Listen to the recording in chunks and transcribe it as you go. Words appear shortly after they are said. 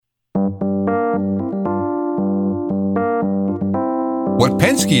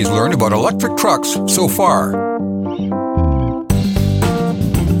Penske's learned about electric trucks so far.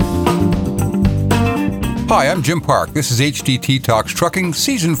 Hi, I'm Jim Park. This is HDT Talks Trucking,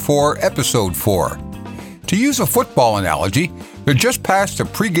 Season 4, Episode 4. To use a football analogy, they're just past the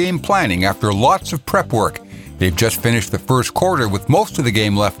pre-game planning after lots of prep work. They've just finished the first quarter with most of the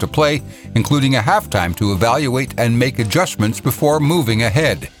game left to play, including a halftime to evaluate and make adjustments before moving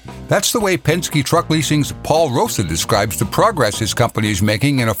ahead. That's the way Penske Truck Leasing's Paul Rosa describes the progress his company is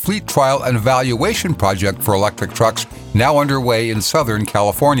making in a fleet trial and evaluation project for electric trucks now underway in Southern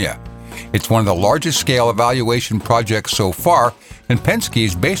California. It's one of the largest scale evaluation projects so far, and Penske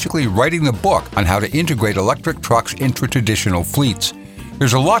is basically writing the book on how to integrate electric trucks into traditional fleets.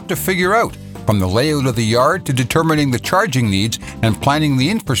 There's a lot to figure out, from the layout of the yard to determining the charging needs and planning the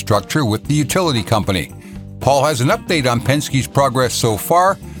infrastructure with the utility company. Paul has an update on Penske's progress so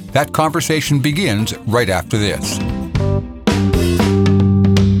far. That conversation begins right after this.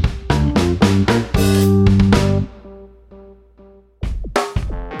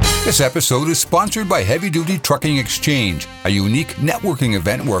 This episode is sponsored by Heavy Duty Trucking Exchange, a unique networking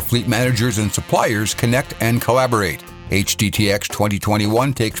event where fleet managers and suppliers connect and collaborate. HDTX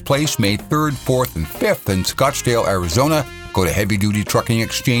 2021 takes place May 3rd, 4th, and 5th in Scottsdale, Arizona. Go to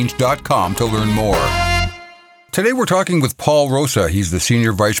heavydutytruckingexchange.com to learn more. Today we're talking with Paul Rosa. He's the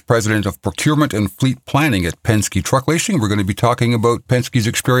Senior Vice President of Procurement and Fleet Planning at Penske Truck Leasing. We're going to be talking about Penske's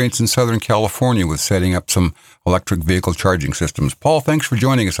experience in Southern California with setting up some electric vehicle charging systems. Paul, thanks for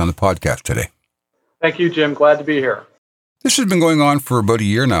joining us on the podcast today. Thank you, Jim. Glad to be here. This has been going on for about a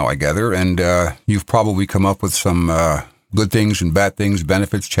year now, I gather, and you've probably come up with some good things and bad things,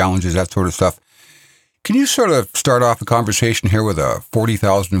 benefits, challenges, that sort of stuff. Can you sort of start off the conversation here with a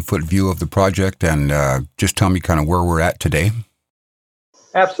 40,000-foot view of the project and just tell me kind of where we're at today?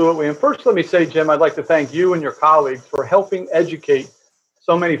 Absolutely. And first, let me say, Jim, I'd like to thank you and your colleagues for helping educate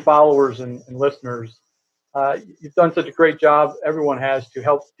so many followers and listeners. You've done such a great job, everyone has, to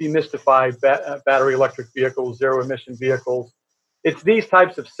help demystify battery electric vehicles, zero-emission vehicles. It's these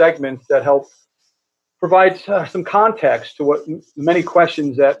types of segments that help provide some context to what many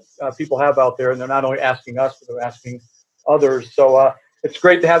questions that people have out there, and they're not only asking us, but they're asking others. So it's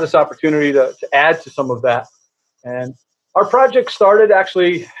great to have this opportunity to add to some of that. And our project started,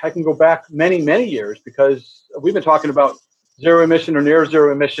 actually, I can go back many, many years, because we've been talking about zero-emission or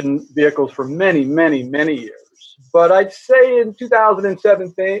near-zero-emission vehicles for many, many, many years. But I'd say in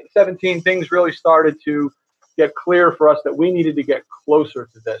 2017, things really started to get clear for us that we needed to get closer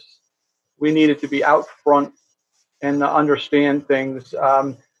to this. We needed to be out front and understand things.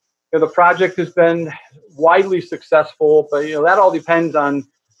 The project has been widely successful, but that all depends on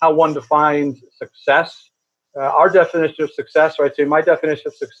how one defines success. Our definition of success, or I'd say my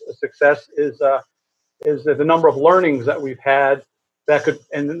definition of success, is the number of learnings that we've had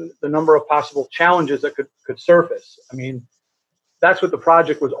and the number of possible challenges that could surface. I mean, that's what the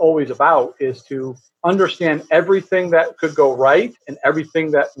project was always about, is to understand everything that could go right and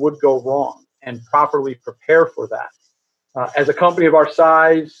everything that would go wrong and properly prepare for that. As a company of our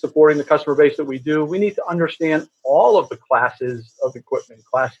size, supporting the customer base that we do, we need to understand all of the classes of equipment,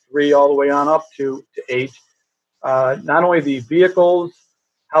 class 3 all the way on up to 8. Not only the vehicles,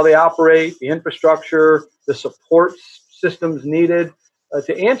 how they operate, the infrastructure, the support systems needed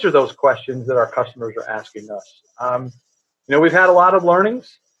to answer those questions that our customers are asking us. We've had a lot of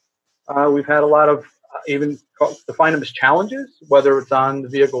learnings. We've had a lot of even define them as challenges, whether it's on the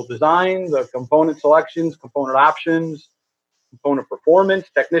vehicle design, the component selections, component options, component performance,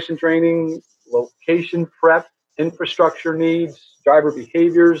 technician training, location prep, infrastructure needs, driver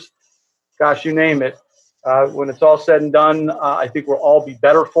behaviors. Gosh, you name it. When it's all said and done, I think we'll all be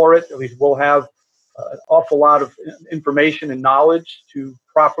better for it. At least we'll have an awful lot of information and knowledge to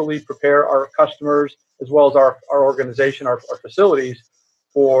properly prepare our customers, as well as our organization, our facilities,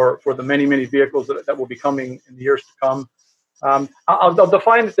 for the many, many vehicles that will be coming in the years to come. I'll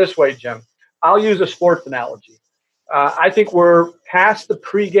define it this way, Jim. I'll use a sports analogy. I think we're past the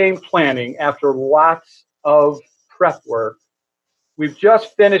pregame planning after lots of prep work. We've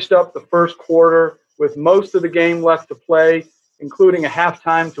just finished up the first quarter with most of the game left to play, including a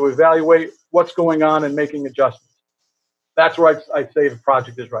halftime to evaluate what's going on and making adjustments. That's where I'd say the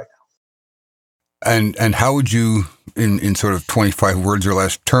project is right now. And how would you, in sort of 25 words or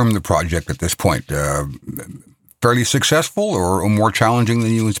less, term the project at this point? Fairly successful or more challenging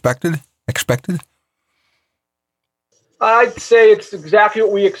than you expected? I'd say it's exactly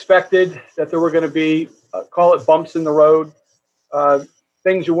what we expected, that there were going to be, call it bumps in the road,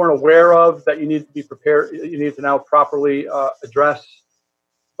 things you weren't aware of that you need to be prepared, you need to now properly address.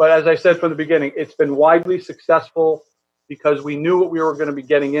 But as I said from the beginning, it's been widely successful. because we knew what we were going to be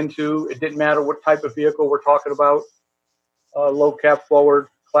getting into. It didn't matter what type of vehicle we're talking about, low cab forward,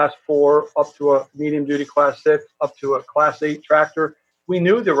 Class 4, up to a medium duty Class 6, up to a Class 8 tractor. We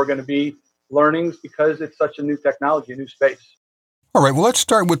knew there were going to be learnings because it's such a new technology, a new space. All right, well, let's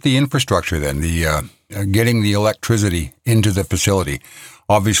start with the infrastructure then, the getting the electricity into the facility.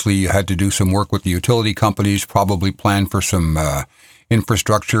 Obviously, you had to do some work with the utility companies, probably plan for some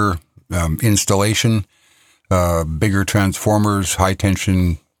infrastructure installation, bigger transformers,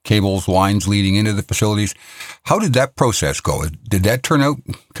 high-tension cables, lines leading into the facilities. How did that process go? Did that turn out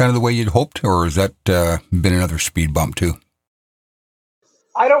kind of the way you'd hoped, or has that been another speed bump too?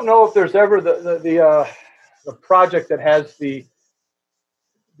 I don't know if there's ever the project that has the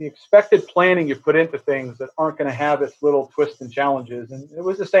expected planning you put into things that aren't going to have its little twists and challenges. And it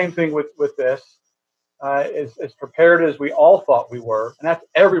was the same thing with this. As prepared as we all thought we were, and that's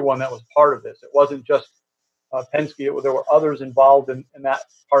everyone that was part of this. It wasn't just Penske. There were others involved in that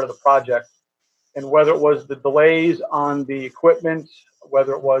part of the project. And whether it was the delays on the equipment,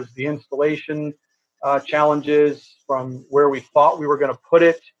 whether it was the installation challenges from where we thought we were going to put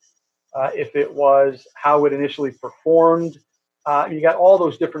it, if it was how it initially performed, you got all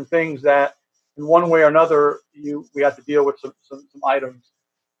those different things that in one way or another, we had to deal with some items.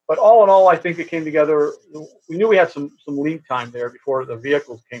 But all in all, I think it came together. We knew we had some lead time there before the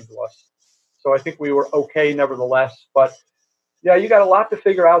vehicles came to us. So I think we were okay nevertheless. But yeah, you got a lot to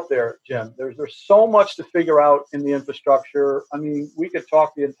figure out there, Jim. There's so much to figure out in the infrastructure. I mean, we could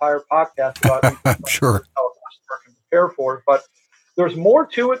talk the entire podcast about sure. how a customer can prepare for it. But there's more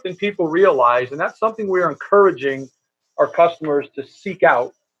to it than people realize. And that's something we're encouraging our customers to seek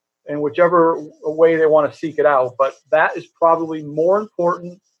out in whichever way they want to seek it out. But that is probably more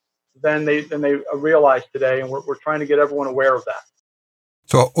important than they realize today. And we're trying to get everyone aware of that.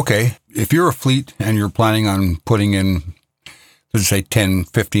 So, okay, if you're a fleet and you're planning on putting in, let's say, 10,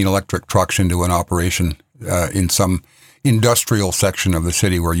 15 electric trucks into an operation in some industrial section of the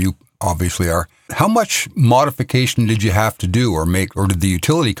city where you obviously are, how much modification did you have to do or make, or did the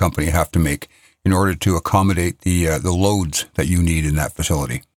utility company have to make in order to accommodate the loads that you need in that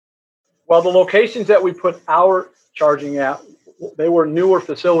facility? Well, the locations that we put our charging at, they were newer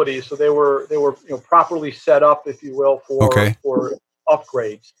facilities, so they were properly set up, if you will, for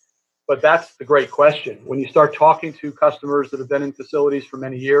upgrades. But that's the great question. When you start talking to customers that have been in facilities for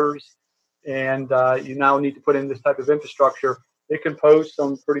many years, and you now need to put in this type of infrastructure, it can pose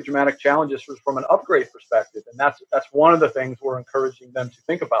some pretty dramatic challenges from an upgrade perspective. And that's one of the things we're encouraging them to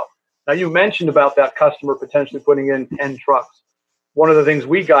think about. Now, you mentioned about that customer potentially putting in 10 trucks. One of the things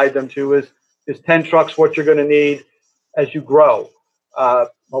we guide them to is 10 trucks what you're going to need as you grow?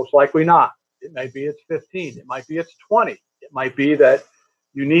 Most likely not. It might be it's 15. It might be it's 20. It might be that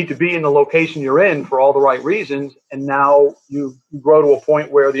you need to be in the location you're in for all the right reasons, and now you grow to a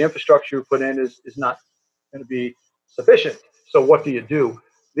point where the infrastructure you put in is not going to be sufficient. So what do you do?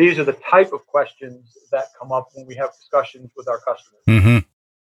 These are the type of questions that come up when we have discussions with our customers. Mm-hmm.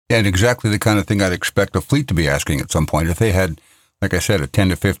 And exactly the kind of thing I'd expect a fleet to be asking at some point. If they had, like I said, a 10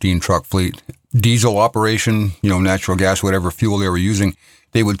 to 15 truck fleet, diesel operation, natural gas, whatever fuel they were using,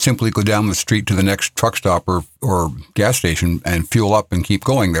 they would simply go down the street to the next truck stop or gas station and fuel up and keep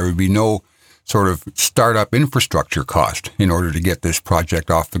going. There would be no sort of startup infrastructure cost in order to get this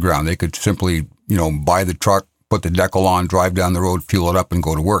project off the ground. They could simply, buy the truck, put the decal on, drive down the road, fuel it up, and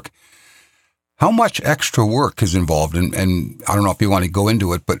go to work. How much extra work is involved? And I don't know if you want to go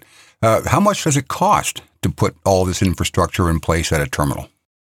into it, but how much does it cost to put all this infrastructure in place at a terminal?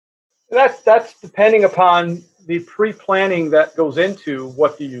 That's depending upon the pre-planning that goes into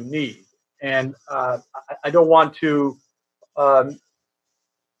what do you need. And I don't want to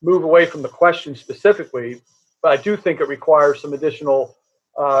move away from the question specifically, but I do think it requires some additional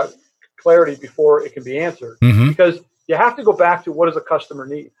clarity before it can be answered. Mm-hmm. Because you have to go back to what does a customer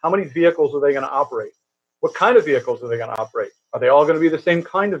need? How many vehicles are they going to operate? What kind of vehicles are they going to operate? Are they all going to be the same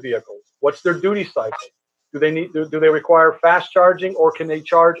kind of vehicles? What's their duty cycle? Do they require fast charging, or can they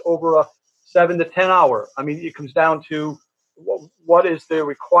charge over a 7 to 10 hour? I mean, it comes down to what is the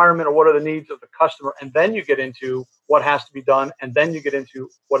requirement or what are the needs of the customer, and then you get into what has to be done, and then you get into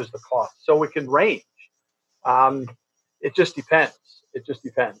what is the cost. So it can range. It just depends.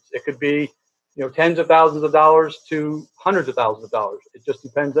 It could be tens of thousands of dollars to hundreds of thousands of dollars. It just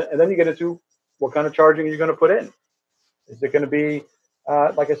depends. And then you get into what kind of charging are you going to put in? Is it going to be,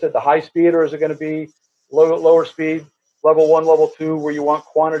 like I said, the high speed, or is it going to be lower speed, level 1, level 2, where you want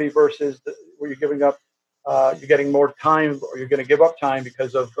quantity versus where you're giving up, you're getting more time, or you're going to give up time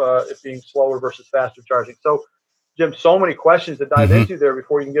because of it being slower versus faster charging. So, Jim, so many questions to dive into there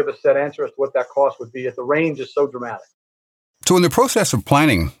before you can give a set answer as to what that cost would be. The range is so dramatic. So in the process of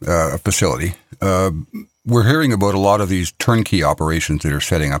planning a facility, we're hearing about a lot of these turnkey operations that are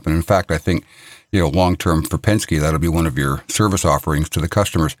setting up. And in fact, I think, long-term for Penske, that'll be one of your service offerings to the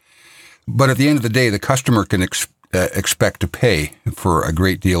customers. But at the end of the day, the customer can expect to pay for a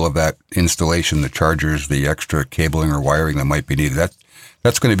great deal of that installation, the chargers, the extra cabling or wiring that might be needed.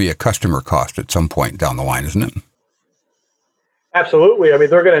 That's going to be a customer cost at some point down the line, isn't it? Absolutely. I mean,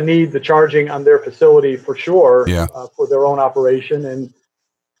 they're going to need the charging on their facility for sure, for their own operation. And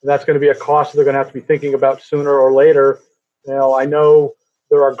that's going to be a cost they're going to have to be thinking about sooner or later. I know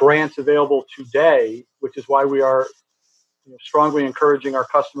there are grants available today, which is why we are strongly encouraging our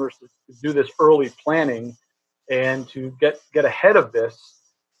customers to do this early planning and to get ahead of this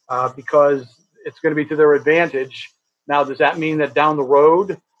because it's going to be to their advantage. Now, does that mean that down the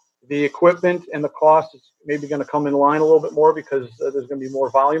road, the equipment and the cost is maybe going to come in line a little bit more because there's going to be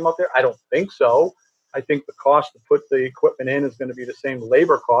more volume up there? I don't think so. I think the cost to put the equipment in is going to be the same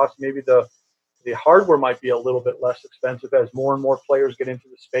labor cost. Maybe the hardware might be a little bit less expensive as more and more players get into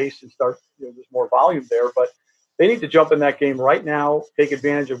the space and start, there's more volume there. But they need to jump in that game right now, take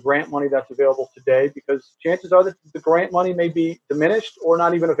advantage of grant money that's available today, because chances are that the grant money may be diminished or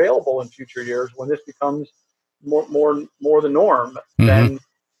not even available in future years when this becomes more the norm.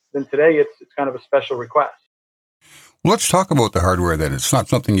 Than today. It's kind of a special request. Well, let's talk about the hardware then. It's not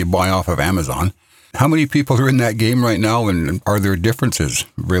something you buy off of Amazon. How many people are in that game right now, and are there differences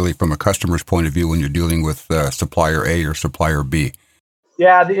really from a customer's point of view when you're dealing with supplier A or supplier B?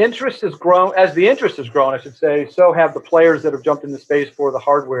 Yeah, the interest has grown. As the interest has grown, I should say, so have the players that have jumped into space for the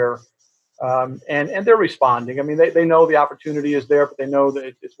hardware, and they're responding. I mean, they know the opportunity is there, but they know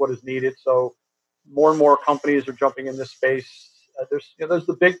that it's what is needed. So more and more companies are jumping in this space. There's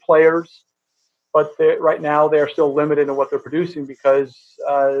the big players, but right now they're still limited in what they're producing because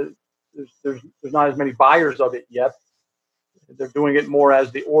there's not as many buyers of it yet. They're doing it more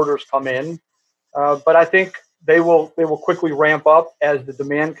as the orders come in, but I think they will quickly ramp up as the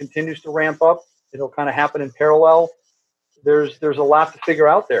demand continues to ramp up. It'll kind of happen in parallel. There's a lot to figure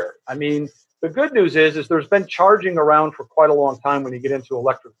out there. I mean, the good news is there's been charging around for quite a long time when you get into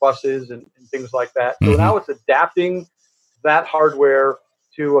electric buses and things like that. So now it's adapting that hardware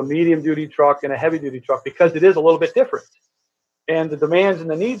to a medium duty truck and a heavy duty truck because it is a little bit different. And the demands and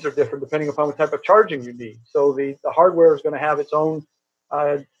the needs are different depending upon what type of charging you need. So the hardware is going to have its own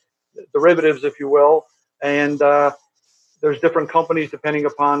derivatives, if you will. And there's different companies depending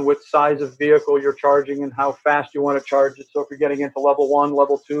upon which size of vehicle you're charging and how fast you want to charge it. So if you're getting into level 1,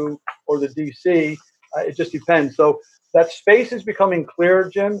 level 2, or the DC, it just depends. So that space is becoming clearer,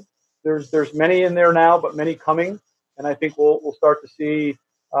 Jim. There's many in there now, but many coming. And I think we'll start to see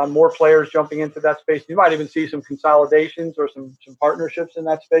more players jumping into that space. You might even see some consolidations or some partnerships in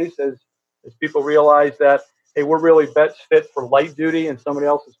that space as people realize that, hey, we're really best fit for light duty and somebody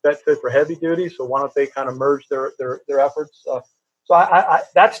else is best fit for heavy duty. So why don't they kind of merge their efforts? So I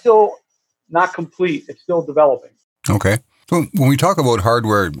that's still not complete. It's still developing. Okay. So when we talk about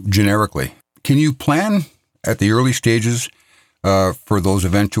hardware generically, can you plan at the early stages for those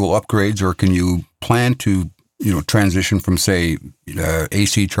eventual upgrades, or can you plan to transition from, say,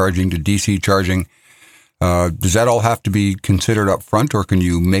 AC charging to DC charging? Does that all have to be considered up front, or can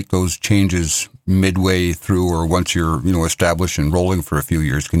you make those changes midway through, or once you're, established and rolling for a few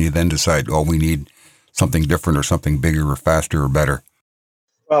years, can you then decide, we need something different or something bigger or faster or better?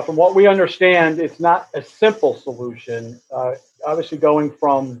 Well, from what we understand, it's not a simple solution. Obviously, going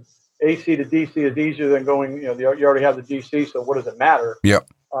from AC to DC is easier than going, you already have the DC, so what does it matter? Yep.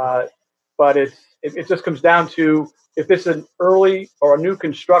 But it just comes down to, if it's an early or a new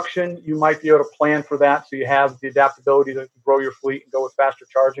construction, you might be able to plan for that, so you have the adaptability to grow your fleet and go with faster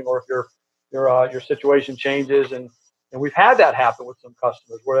charging. Or if your situation changes, and we've had that happen with some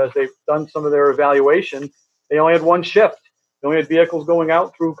customers, whereas they've done some of their evaluation, they only had one shift. They only had vehicles going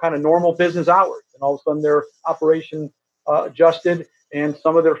out through kind of normal business hours, and all of a sudden their operation adjusted, and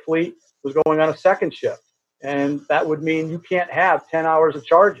some of their fleet was going on a second shift, and that would mean you can't have 10 hours of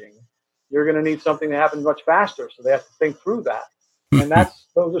charging. You're going to need something that happens much faster. So they have to think through that. And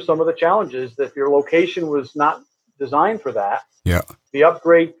those are some of the challenges, that if your location was not designed for that, the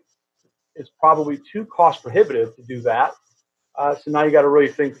upgrade is probably too cost prohibitive to do that. So now you got to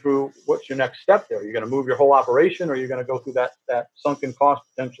really think through what's your next step there. You're going to move your whole operation, or you're going to go through that sunken cost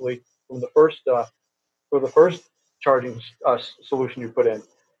potentially from the first charging solution you put in.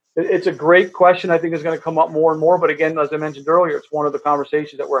 It's a great question. I think is going to come up more and more. But again, as I mentioned earlier, it's one of the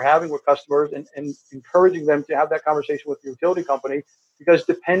conversations that we're having with customers, and encouraging them to have that conversation with the utility company, because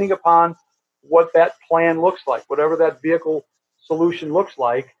depending upon what that plan looks like, whatever that vehicle solution looks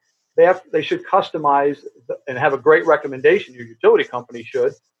like, they should customize and have a great recommendation, your utility company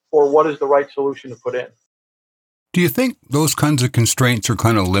should, for what is the right solution to put in. Do you think those kinds of constraints are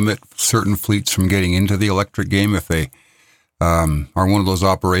kind of limit certain fleets from getting into the electric game if they are one of those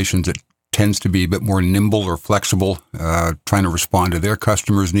operations that tends to be a bit more nimble or flexible, trying to respond to their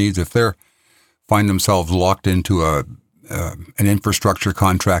customers' needs? If they find themselves locked into an infrastructure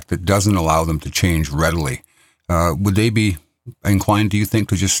contract that doesn't allow them to change readily, would they be inclined, do you think,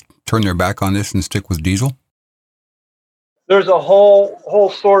 to just turn their back on this and stick with diesel? There's a whole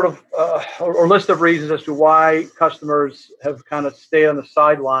sort of or list of reasons as to why customers have kind of stayed on the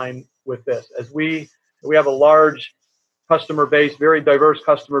sideline with this. As we have a large customer base, very diverse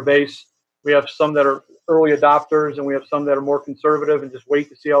customer base. We have some that are early adopters, and we have some that are more conservative and just wait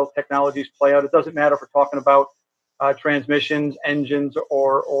to see how technologies play out. It doesn't matter if we're talking about transmissions, engines,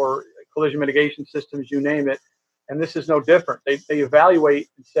 or collision mitigation systems, you name it. And this is no different. They evaluate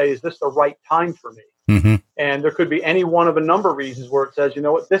and say, is this the right time for me? Mm-hmm. And there could be any one of a number of reasons where it says, you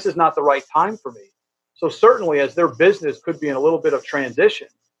know what, this is not the right time for me. So certainly as their business could be in a little bit of transition,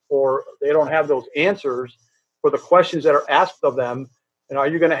 or they don't have those answers for the questions that are asked of them. And are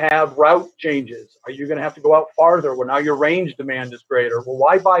you going to have route changes? Are you going to have to go out farther? Well, now your range demand is greater. Well,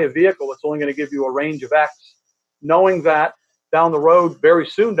 why buy a vehicle that's only going to give you a range of X, knowing that down the road, very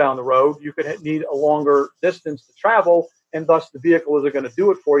soon down the road, you could need a longer distance to travel, and thus the vehicle isn't going to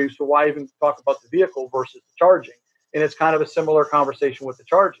do it for you. So why even talk about the vehicle versus the charging? And it's kind of a similar conversation with the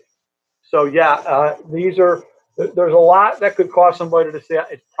charging. So yeah, there's a lot that could cause somebody to say,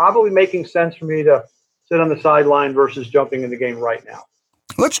 it's probably making sense for me to sit on the sideline versus jumping in the game right now.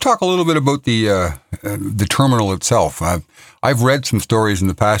 Let's talk a little bit about the terminal itself. I've read some stories in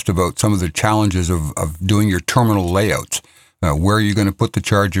the past about some of the challenges of doing your terminal layouts. Where are you going to put the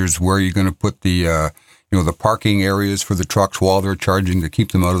chargers? Where are you going to put the the parking areas for the trucks while they're charging to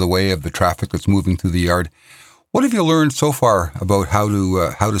keep them out of the way of the traffic that's moving through the yard? What have you learned so far about how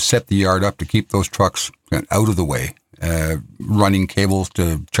to set the yard up to keep those trucks out of the way, running cables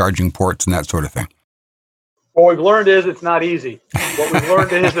to charging ports and that sort of thing? What we've learned is it's not easy. What we've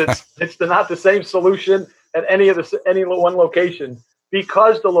learned is it's not the same solution at any one location,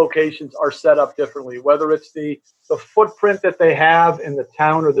 because the locations are set up differently, whether it's the footprint that they have in the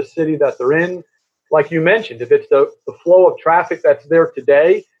town or the city that they're in. Like you mentioned, if it's the flow of traffic that's there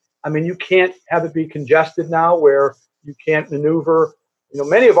today, I mean, you can't have it be congested now where you can't maneuver.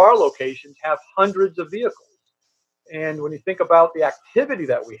 Many of our locations have hundreds of vehicles. And when you think about the activity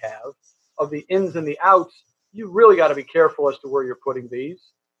that we have of the ins and the outs, you really got to be careful as to where you're putting these.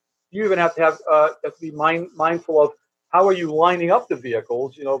 You even have to be mindful of how are you lining up the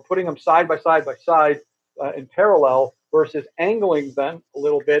vehicles, putting them side by side in parallel versus angling them a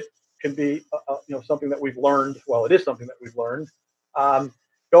little bit can be, something that we've learned. Well, it is something that we've learned.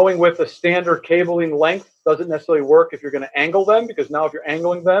 Going with a standard cabling length doesn't necessarily work if you're going to angle them, because now if you're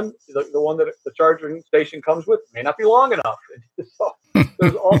angling them, the one that the charging station comes with may not be long enough. So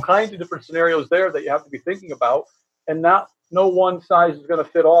there's all kinds of different scenarios there that you have to be thinking about, and no one size is going to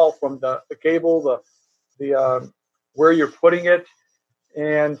fit all, from the cable, the where you're putting it,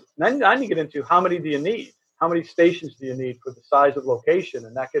 and then you get into how many do you need? How many stations do you need for the size of location?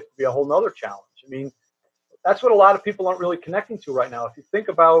 And that gets to be a whole nother challenge. I mean, that's what a lot of people aren't really connecting to right now. If you think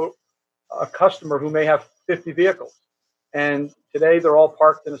about a customer who may have 50 vehicles, and today they're all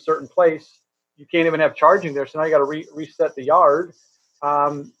parked in a certain place, you can't even have charging there. So now you got to reset the yard.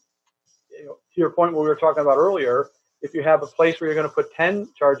 To your point, what we were talking about earlier, if you have a place where you're going to put 10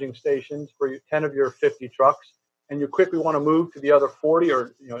 charging stations for 10 of your 50 trucks, and you quickly want to move to the other 40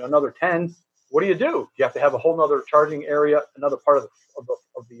 or another 10, what do? You have to have a whole nother charging area, another part of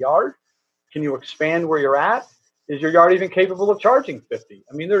the yard. Can you expand where you're at? Is your yard even capable of charging 50?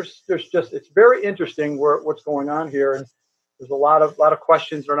 I mean, there's just, it's very interesting what's going on here, and there's a lot of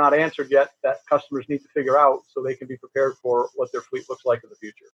questions that are not answered yet that customers need to figure out so they can be prepared for what their fleet looks like in the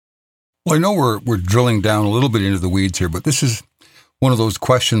future. Well, I know we're drilling down a little bit into the weeds here, but this is one of those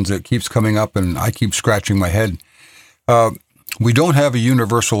questions that keeps coming up, and I keep scratching my head. We don't have a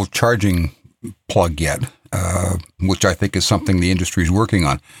universal charging plug yet, which I think is something the industry is working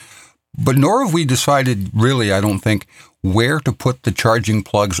on. But nor have we decided, really, I don't think, where to put the charging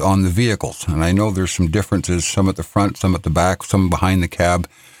plugs on the vehicles. And I know there's some differences, some at the front, some at the back, some behind the cab.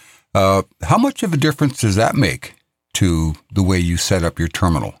 How much of a difference does that make to the way you set up your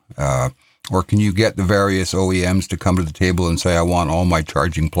terminal? Or can you get the various OEMs to come to the table and say, I want all my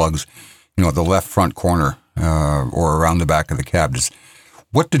charging plugs, at the left front corner or around the back of the cab?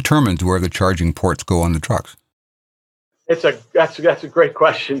 What determines where the charging ports go on the trucks? That's a great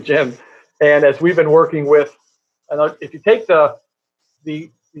question, Jim. And as we've been working with, if you take the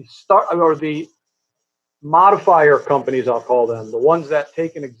the modifier companies, I'll call them, the ones that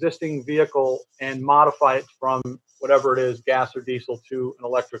take an existing vehicle and modify it from whatever it is, gas or diesel, to an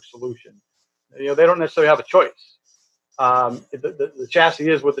electric solution. They don't necessarily have a choice. The chassis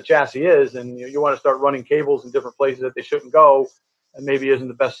is what the chassis is, and you want to start running cables in different places that they shouldn't go, and maybe isn't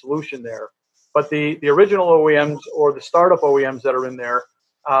the best solution there. But the original OEMs or the startup OEMs that are in there,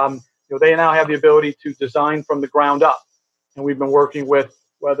 they now have the ability to design from the ground up. And we've been working with,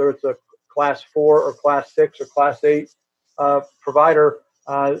 whether it's a Class 4 or Class 6 or Class 8 provider,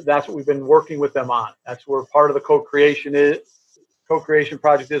 that's what we've been working with them on. That's where part of the co-creation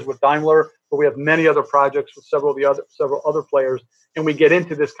project is with Daimler, but we have many other projects with several other players, and we get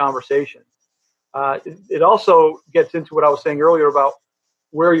into this conversation. It also gets into what I was saying earlier about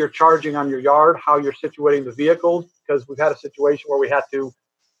where you're charging on your yard, how you're situating the vehicles, because we've had a situation where we had to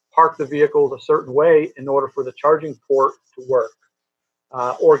park the vehicles a certain way in order for the charging port to work,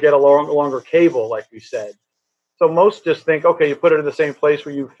 or get a longer cable, like we said. So most just think, okay, you put it in the same place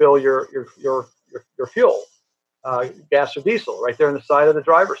where you fill your fuel, gas or diesel, right there on the side of the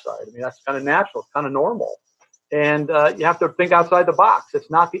driver's side. I mean, that's kind of natural, kind of normal. And you have to think outside the box. It's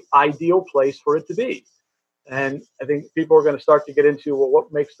not the ideal place for it to be. And I think people are going to start to get into, well,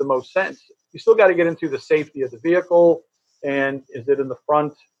 what makes the most sense? You still got to get into the safety of the vehicle. And is it in the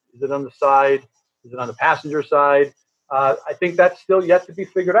front? Is it on the side? Is it on the passenger side? I think that's still yet to be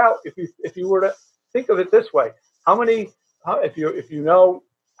figured out. If you were to think of it this way, if you know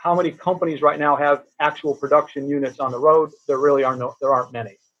how many companies right now have actual production units on the road, there aren't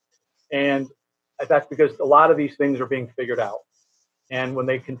many. And that's because a lot of these things are being figured out. And when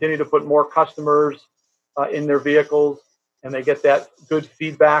they continue to put more customers in their vehicles and they get that good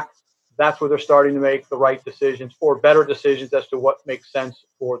feedback, that's where they're starting to make the right decisions or better decisions as to what makes sense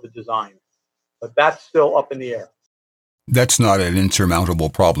for the design. But that's still up in the air. That's not an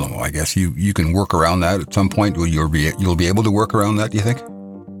insurmountable problem. I guess you can work around that at some point. You'll be able to work around that, do you think?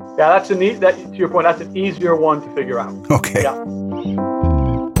 Yeah, to your point, that's an easier one to figure out. Okay. Yeah.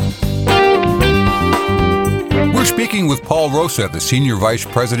 We're speaking with Paul Rosa, the Senior Vice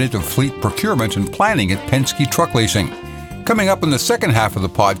President of Fleet Procurement and Planning at Penske Truck Leasing. Coming up in the second half of the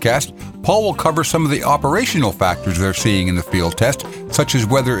podcast, Paul will cover some of the operational factors they're seeing in the field test, such as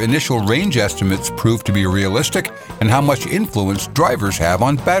whether initial range estimates prove to be realistic and how much influence drivers have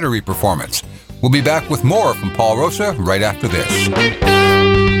on battery performance. We'll be back with more from Paul Rosa right after this.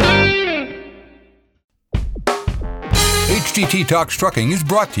 HDT Talks Trucking is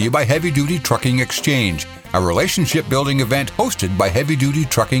brought to you by Heavy Duty Trucking Exchange, a relationship-building event hosted by Heavy Duty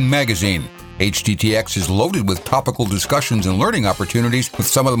Trucking Magazine. HDTX is loaded with topical discussions and learning opportunities with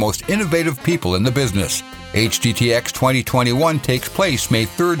some of the most innovative people in the business. HDTX 2021 takes place May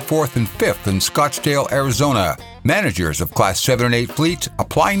 3rd, 4th, and 5th in Scottsdale, Arizona. Managers of Class 7 and 8 fleets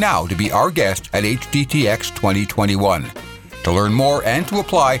apply now to be our guest at HDTX 2021. To learn more and to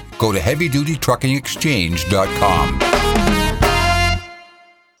apply, go to heavydutytruckingexchange.com.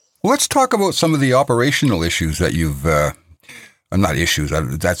 Let's talk about some of the operational issues that you've not issues,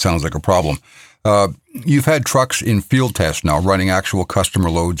 that sounds like a problem. You've had trucks in field tests now, running actual customer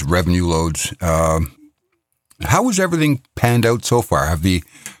loads, revenue loads. How has everything panned out so far? Have the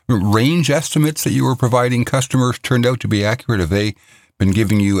range estimates that you were providing customers turned out to be accurate? Have they been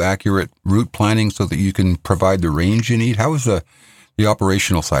giving you accurate route planning so that you can provide the range you need? How is the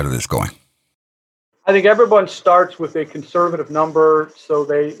operational side of this going? I think everyone starts with a conservative number, so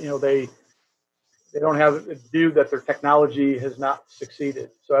they don't have a view that their technology has not succeeded.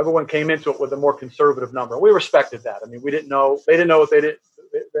 So everyone came into it with a more conservative number. We respected that. I mean, they didn't know what it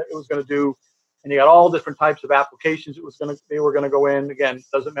was going to do. And you got all different types of applications they were going to go in. Again, it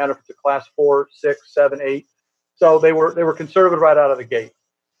doesn't matter if it's a Class 4, 6, 7, 8. So they were conservative right out of the gate.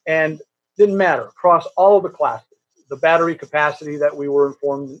 And didn't matter across all of the classes. The battery capacity that we were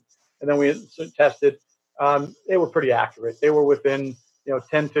informed and then we tested, they were pretty accurate. They were within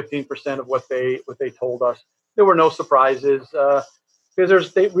 10-15% of what they told us. There were no surprises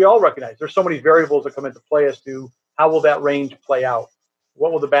because we all recognize there's so many variables that come into play as to how will that range play out,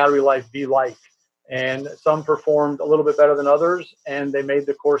 what will the battery life be like, and some performed a little bit better than others, and they made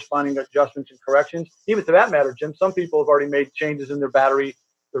the corresponding adjustments and corrections. Even to that matter, Jim, some people have already made changes in their battery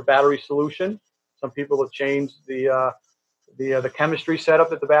solution. Some people have changed the chemistry setup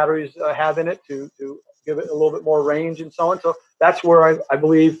that the batteries have in it to give it a little bit more range and so on. So that's where I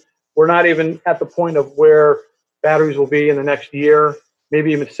believe we're not even at the point of where batteries will be in the next year,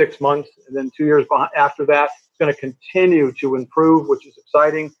 maybe even 6 months, and then 2 years after that. It's going to continue to improve, which is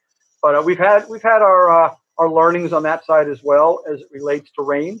exciting. But we've had our learnings on that side as well as it relates to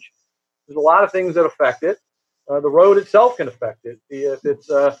range. There's a lot of things that affect it. The road itself can affect it. If it's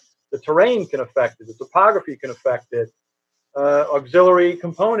the terrain can affect it. The topography can affect it. Auxiliary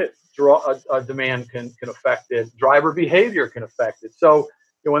component demand can affect it. Driver behavior can affect it. So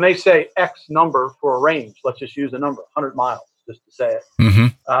when they say X number for a range, let's just use a number, 100 miles, just to say it.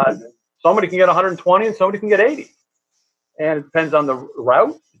 Mm-hmm. Somebody can get 120 and somebody can get 80. And it depends on the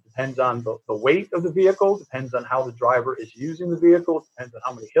route. It depends on the weight of the vehicle. It depends on how the driver is using the vehicle. It depends on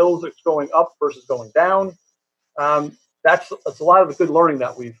how many hills it's going up versus going down. That's a lot of the good learning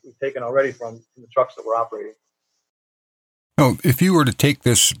that we've taken already from the trucks that we're operating. Now, if you were to take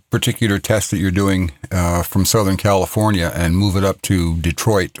this particular test that you're doing from Southern California and move it up to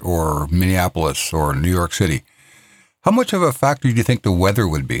Detroit or Minneapolis or New York City, how much of a factor do you think the weather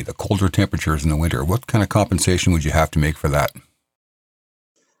would be, the colder temperatures in the winter? What kind of compensation would you have to make for that?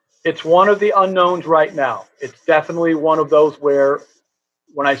 It's one of the unknowns right now. It's definitely one of those where,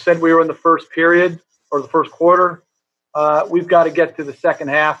 when I said we were in the first period or the first quarter, we've got to get to the second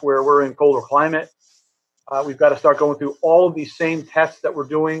half where we're in colder climate. We've got to start going through all of these same tests that we're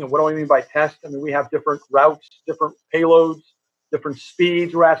doing. And what do I mean by test? I mean, we have different routes, different payloads, different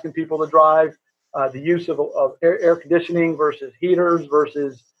speeds we're asking people to drive, the use of air conditioning versus heaters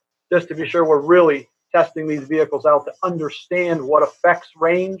versus just to be sure we're really testing these vehicles out to understand what affects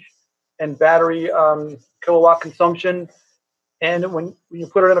range and battery kilowatt consumption. And when you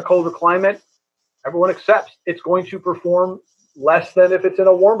put it in a colder climate, everyone accepts it's going to perform less than if it's in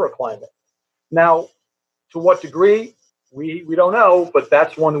a warmer climate. Now, to what degree, we don't know, but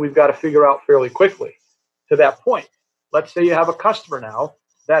that's one that we've got to figure out fairly quickly. To that point, let's say you have a customer now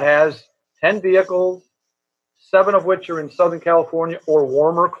that has 10 vehicles, 7 of which are in Southern California or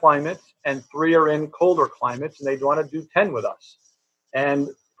warmer climates, and 3 are in colder climates, and they want to do 10 with us. And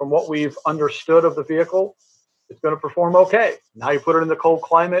from what we've understood of the vehicle, it's going to perform okay. Now you put it in the cold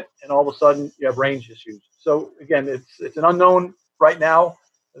climate, and all of a sudden you have range issues. So again, it's an unknown right now.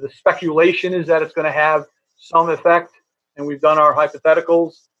 The speculation is that it's going to have some effect, and we've done our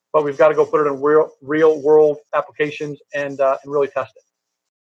hypotheticals, but we've got to go put it in real world applications and really test it.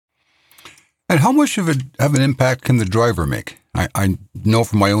 And how much of an impact can the driver make? I know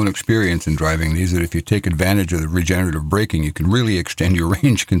from my own experience in driving these that if you take advantage of the regenerative braking, you can really extend your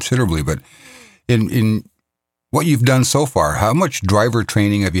range considerably. But in what you've done so far, how much driver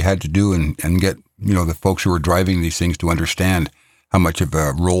training have you had to do and get the folks who are driving these things to understand how much of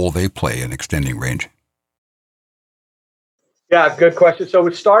a role they play in extending range? Yeah, good question. So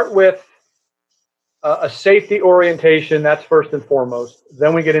we start with a safety orientation. That's first and foremost.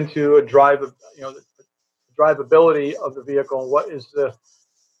 Then we get into a the drivability of the vehicle. What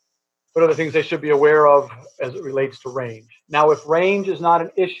are the things they should be aware of as it relates to range? Now, if range is not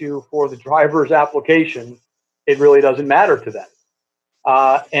an issue for the driver's application, it really doesn't matter to them.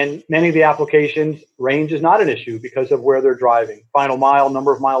 And many of the applications, range is not an issue because of where they're driving. Final mile,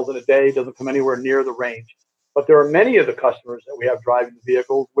 number of miles in a day doesn't come anywhere near the range. But there are many of the customers that we have driving the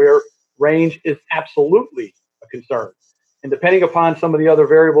vehicles where range is absolutely a concern. And depending upon some of the other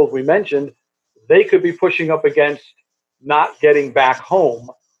variables we mentioned, they could be pushing up against not getting back home.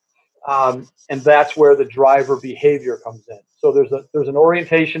 And that's where the driver behavior comes in. So there's an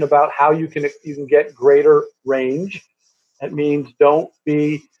orientation about how you can get greater range. That means don't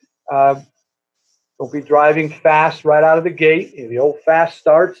be driving fast right out of the gate. The old fast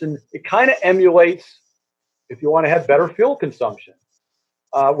starts, and it kind of emulates if you want to have better fuel consumption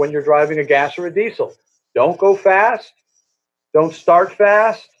when you're driving a gas or a diesel. Don't go fast. Don't start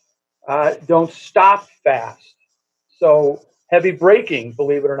fast. Don't stop fast. So heavy braking,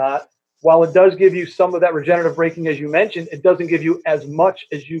 believe it or not, while it does give you some of that regenerative braking, as you mentioned, it doesn't give you as much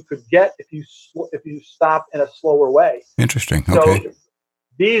as you could get if you stop in a slower way. Interesting. Okay. So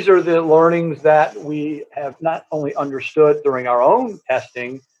these are the learnings that we have not only understood during our own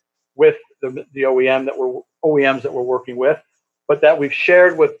testing with the OEMs that we're working with, but that we've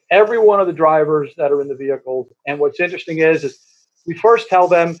shared with every one of the drivers that are in the vehicles. And what's interesting is we first tell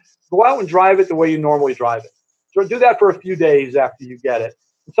them, go out and drive it the way you normally drive it. So do that for a few days after you get it.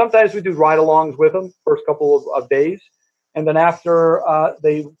 And sometimes we do ride-alongs with them first couple of days. And then after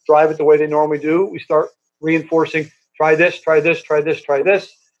they drive it the way they normally do, we start reinforcing, try this, try this, try this, try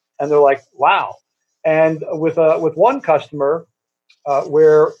this. And they're like, wow. And with one customer,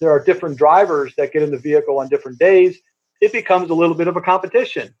 where there are different drivers that get in the vehicle on different days, it becomes a little bit of a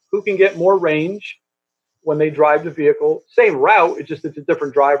competition. Who can get more range when they drive the vehicle? Same route, it's just it's a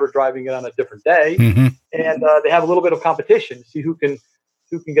different driver driving it on a different day. Mm-hmm. And they have a little bit of competition to see who can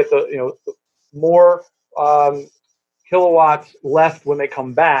get the more kilowatts left when they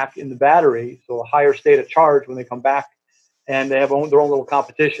come back in the battery, so a higher state of charge when they come back, and they have their own little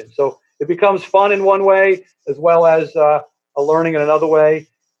competition. So it becomes fun in one way as well as a learning in another way.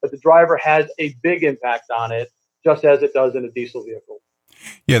 But the driver has a big impact on it, just as it does in a diesel vehicle.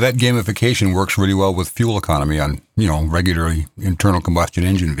 Yeah, that gamification works really well with fuel economy on, regular internal combustion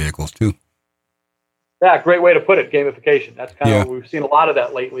engine vehicles too. Yeah, great way to put it, gamification. That's kind of, we've seen a lot of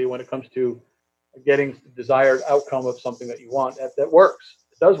that lately when it comes to getting the desired outcome of something that you want. That works.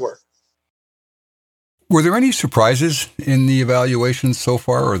 It does work. Were there any surprises in the evaluations so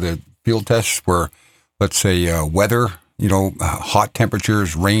far, or the field tests where, let's say, weather, hot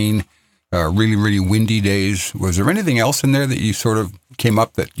temperatures, rain, really, really windy days? Was there anything else in there that you sort of came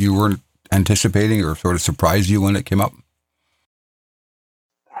up that you weren't anticipating or sort of surprised you when it came up?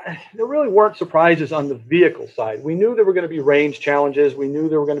 There really weren't surprises on the vehicle side. We knew there were going to be range challenges. We knew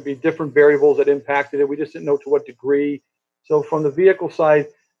there were going to be different variables that impacted it. We just didn't know to what degree. So from the vehicle side,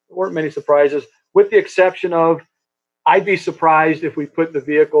 there weren't many surprises, with the exception of, I'd be surprised if we put the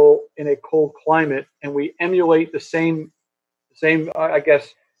vehicle in a cold climate and we emulate the same, I guess,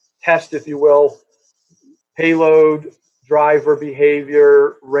 test, if you will, payload, driver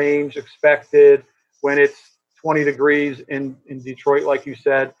behavior, range expected when it's 20 degrees in Detroit, like you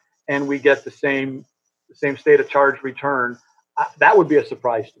said, and we get the same state of charge return. That would be a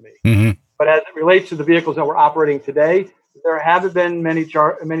surprise to me. Mm-hmm. But as it relates to the vehicles that we're operating today, there haven't been many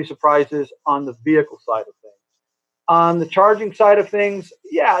surprises on the vehicle side of things. On the charging side of things,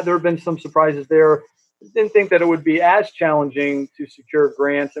 yeah, there have been some surprises there. Didn't think that it would be as challenging to secure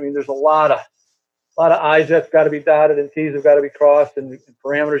grants. I mean, there's a lot of I's that's got to be dotted and T's have got to be crossed, and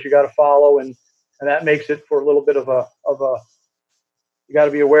parameters you got to follow, and that makes it for a little bit of a you got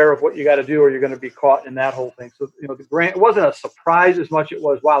to be aware of what you got to do, or you're going to be caught in that whole thing. So the grant, it wasn't a surprise as much. It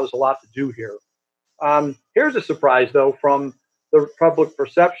was, wow, there's a lot to do here. Here's a surprise though from the public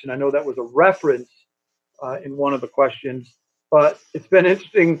perception. I know that was a reference in one of the questions, but it's been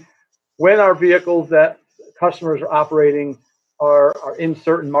interesting when our vehicles that customers are operating are in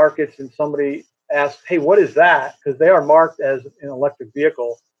certain markets, and somebody asks, hey, what is that? Because they are marked as an electric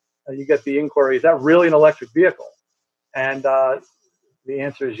vehicle. You get the inquiry, is that really an electric vehicle? And the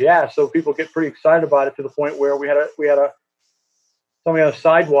answer is yeah. So people get pretty excited about it, to the point where we had somebody on a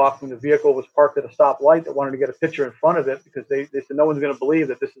sidewalk when the vehicle was parked at a stoplight that wanted to get a picture in front of it, because they said no one's going to believe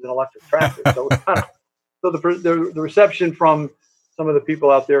that this is an electric tractor. So the reception from some of the people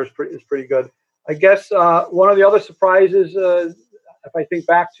out there is pretty good. I guess one of the other surprises, if I think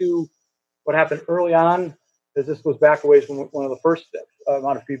back to what happened early on, because this goes back a ways from one of the first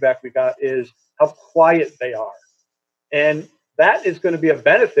amount of feedback we got, is how quiet they are. And that is going to be a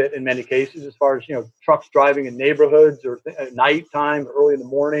benefit in many cases, as far as, trucks driving in neighborhoods or at nighttime, early in the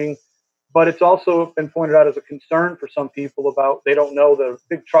morning. But it's also been pointed out as a concern for some people about, they don't know the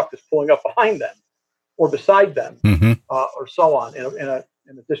big truck is pulling up behind them or beside them, mm-hmm. Or so on, in a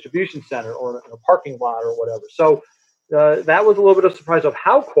distribution center or in a parking lot or whatever. So that was a little bit of a surprise of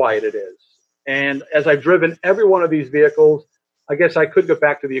how quiet it is. And as I've driven every one of these vehicles, I guess I could go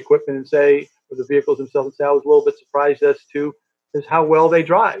back to the equipment and say, or the vehicles themselves, and say I was a little bit surprised as to is how well they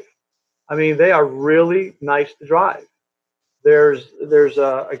drive. I mean, they are really nice to drive. There's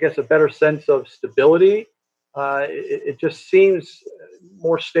I guess, a better sense of stability. It just seems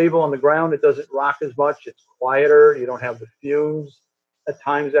more stable on the ground. It doesn't rock as much. It's quieter. You don't have the fumes at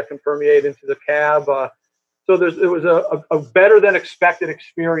times that can permeate into the cab. So it was a better than expected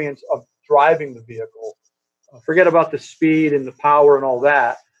experience of driving the vehicle. Forget about the speed and the power and all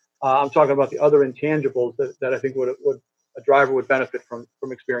that. I'm talking about the other intangibles that I think would a driver would benefit from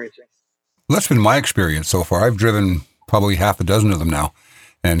experiencing. Well, that's been my experience so far. I've driven probably half a dozen of them now,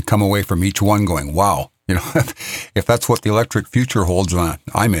 and come away from each one going, wow, if that's what the electric future holds,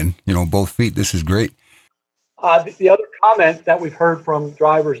 I'm in, both feet, this is great. The other comment that we've heard from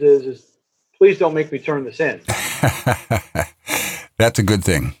drivers is please don't make me turn this in. That's a good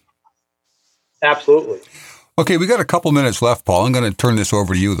thing. Absolutely. Okay, we got a couple minutes left, Paul. I'm going to turn this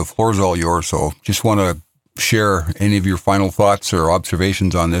over to you. The floor's all yours. So just want to share any of your final thoughts or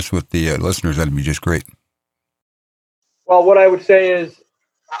observations on this with the listeners. That'd be just great. Well, what I would say is,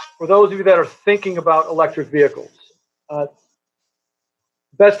 for those of you that are thinking about electric vehicles,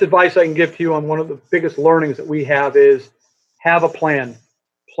 best advice I can give to you on one of the biggest learnings that we have is have a plan.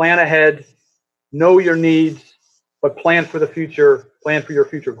 Plan ahead, know your needs, but plan for the future, plan for your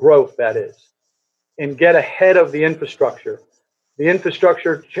future growth, that is, and get ahead of the infrastructure. The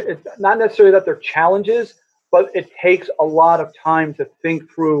infrastructure, it's not necessarily that there are challenges, but it takes a lot of time to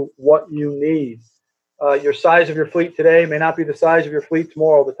think through what you need. Your size of your fleet today may not be the size of your fleet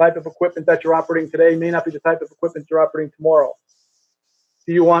tomorrow. The type of equipment that you're operating today may not be the type of equipment you're operating tomorrow.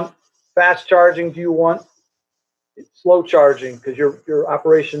 Do you want fast charging? Do you want slow charging because your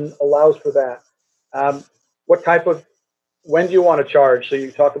operation allows for that. When do you want to charge? So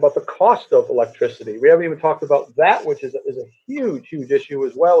you talk about the cost of electricity. We haven't even talked about that, which is a huge, huge issue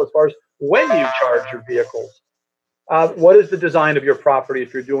as well as far as when you charge your vehicles. What is the design of your property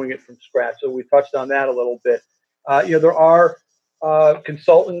if you're doing it from scratch? So we touched on that a little bit. There are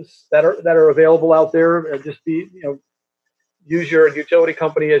consultants that are available out there. Use your utility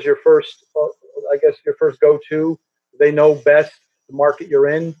company as your first, your first go-to. They know best the market you're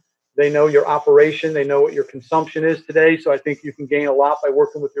in. They know your operation. They know what your consumption is today. So I think you can gain a lot by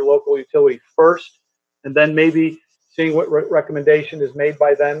working with your local utility first, and then maybe seeing what recommendation is made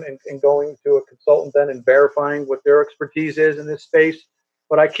by them and going to a consultant then and verifying what their expertise is in this space.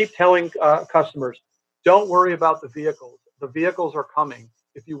 But I keep telling customers, don't worry about the vehicles. The vehicles are coming.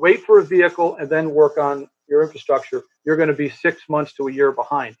 If you wait for a vehicle and then work on your infrastructure, you're going to be 6 months to a year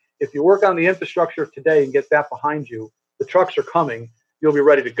behind. If you work on the infrastructure today and get that behind you, the trucks are coming. You'll be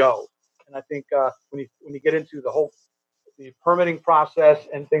ready to go. And I think when you get into the permitting process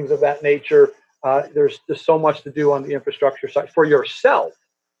and things of that nature, there's just so much to do on the infrastructure side for yourself.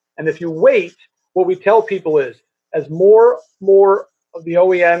 And if you wait, what we tell people is, as more of the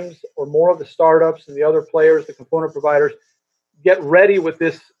OEMs or more of the startups and the other players, the component providers, get ready with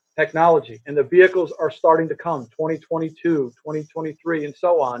this technology, and the vehicles are starting to come, 2022, 2023, and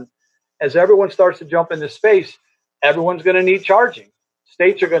so on. As everyone starts to jump into space, everyone's going to need charging.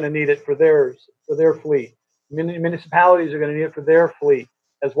 States are going to need it for their fleet. Municipalities are going to need it for their fleet,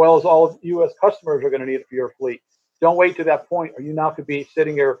 as well as all of U.S. customers are going to need it for your fleet. Don't wait to that point, or you now could be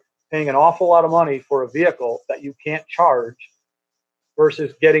sitting here paying an awful lot of money for a vehicle that you can't charge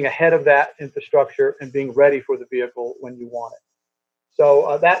versus getting ahead of that infrastructure and being ready for the vehicle when you want it.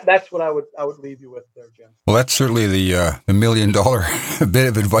 So that's what I would leave you with there, Jim. Well, that's certainly the $1 million bit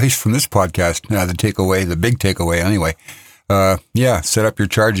of advice from this podcast. The big takeaway anyway. Set up your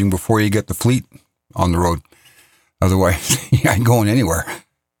charging before you get the fleet on the road. Otherwise, you ain't going anywhere.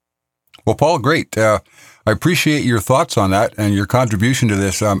 Well, Paul, great. I appreciate your thoughts on that and your contribution to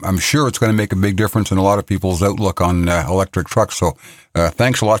this. I'm sure it's going to make a big difference in a lot of people's outlook on electric trucks. So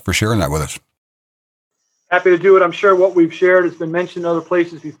thanks a lot for sharing that with us. Happy to do it. I'm sure what we've shared has been mentioned in other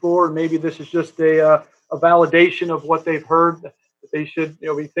places before, and maybe this is just a validation of what they've heard, that they should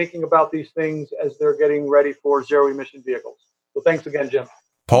be thinking about these things as they're getting ready for zero-emission vehicles. So thanks again, Jim.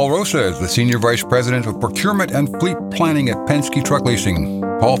 Paul Rosa is the Senior Vice President of Procurement and Fleet Planning at Penske Truck Leasing.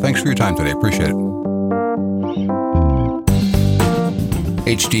 Paul, thanks for your time today. Appreciate it.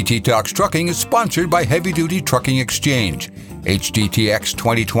 HDT Talks Trucking is sponsored by Heavy Duty Trucking Exchange. HDTX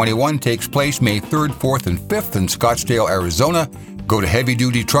 2021 takes place May 3rd, 4th, and 5th in Scottsdale, Arizona. Go to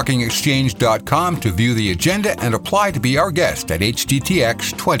heavydutytruckingexchange.com to view the agenda and apply to be our guest at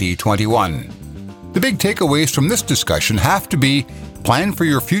HDTX 2021. The big takeaways from this discussion have to be: plan for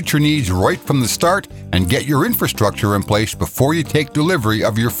your future needs right from the start and get your infrastructure in place before you take delivery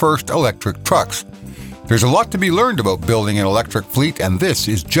of your first electric trucks. There's a lot to be learned about building an electric fleet, and this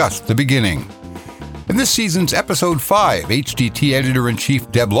is just the beginning. In this season's Episode 5, HDT Editor-in-Chief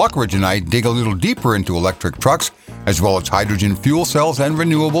Deb Lockridge and I dig a little deeper into electric trucks, as well as hydrogen fuel cells and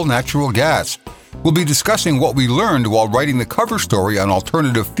renewable natural gas. We'll be discussing what we learned while writing the cover story on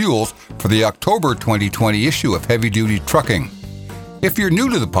alternative fuels for the October 2020 issue of Heavy Duty Trucking. If you're new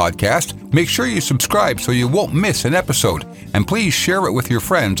to the podcast, make sure you subscribe so you won't miss an episode, and please share it with your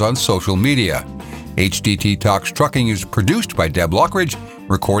friends on social media. HDT Talks Trucking is produced by Deb Lockridge,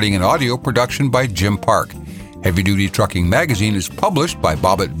 recording and audio production by Jim Park. Heavy Duty Trucking Magazine is published by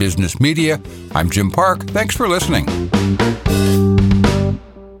Bobbitt Business Media. I'm Jim Park. Thanks for listening.